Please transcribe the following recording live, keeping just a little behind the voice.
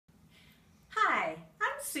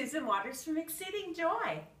Susan Waters from Exceeding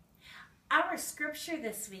Joy. Our scripture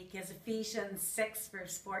this week is Ephesians 6,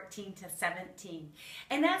 verse 14 to 17.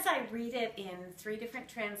 And as I read it in 3 different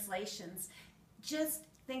translations, just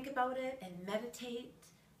think about it and meditate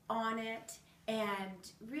on it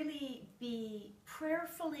and really be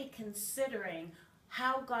prayerfully considering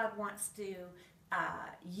how God wants to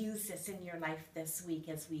use this in your life this week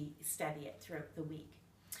as we study it throughout the week.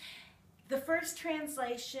 The first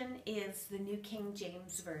translation is the New King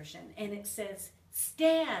James Version, and it says,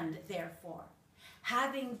 "Stand, therefore,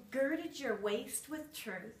 having girded your waist with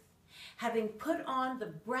truth, having put on the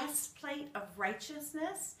breastplate of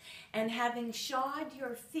righteousness, and having shod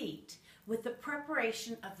your feet with the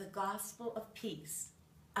preparation of the gospel of peace.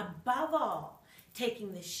 Above all,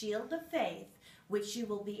 taking the shield of faith, which you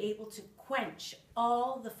will be able to quench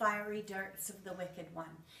all the fiery darts of the wicked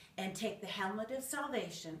one, and take the helmet of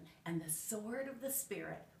salvation and the sword of the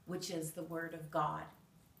Spirit, which is the word of God."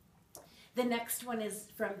 The next one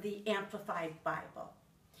is from the Amplified Bible.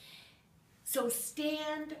 "So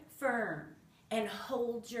stand firm and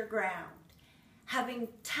hold your ground,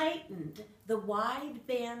 having tightened the wide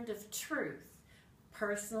band of truth,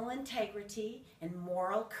 personal integrity, and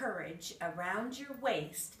moral courage around your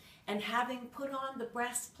waist, and having put on the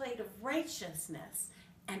breastplate of righteousness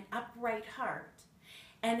and upright heart,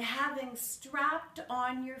 and having strapped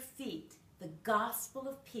on your feet the gospel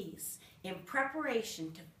of peace in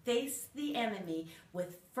preparation to face the enemy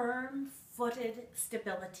with firm-footed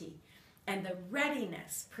stability and the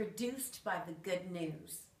readiness produced by the good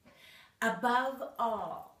news. Above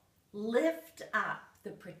all, lift up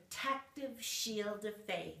the protective shield of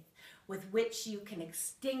faith with which you can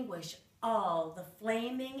extinguish all the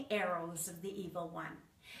flaming arrows of the evil one,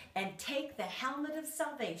 and take the helmet of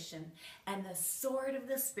salvation and the sword of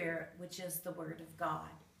the Spirit, which is the word of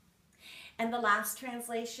God." And the last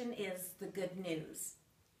translation is the Good News.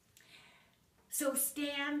 "So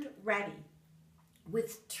stand ready,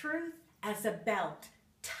 with truth as a belt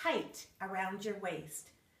tight around your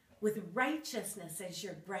waist, with righteousness as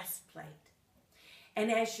your breastplate, and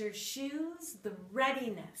as your shoes, the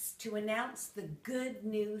readiness to announce the good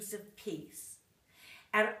news of peace.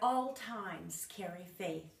 At all times carry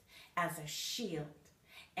faith as a shield,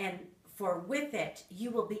 and for with it you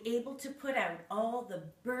will be able to put out all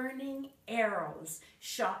the burning arrows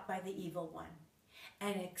shot by the evil one,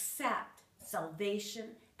 and accept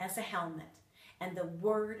salvation as a helmet, and the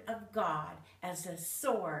word of God as a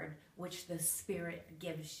sword which the Spirit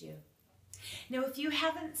gives you." Now, if you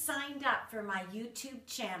haven't signed up for my YouTube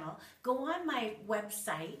channel, go on my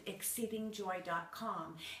website,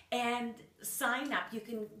 exceedingjoy.com, and sign up. You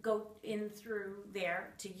can go in through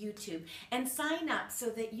there to YouTube and sign up so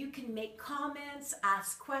that you can make comments,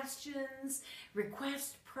 ask questions,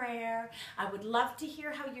 request prayer. I would love to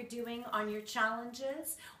hear how you're doing on your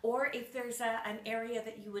challenges, or if there's an area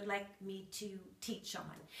that you would like me to teach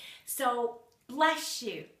on. So, bless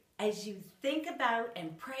you as you think about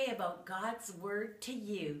and pray about God's word to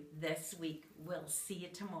you this week. We'll see you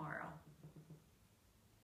tomorrow.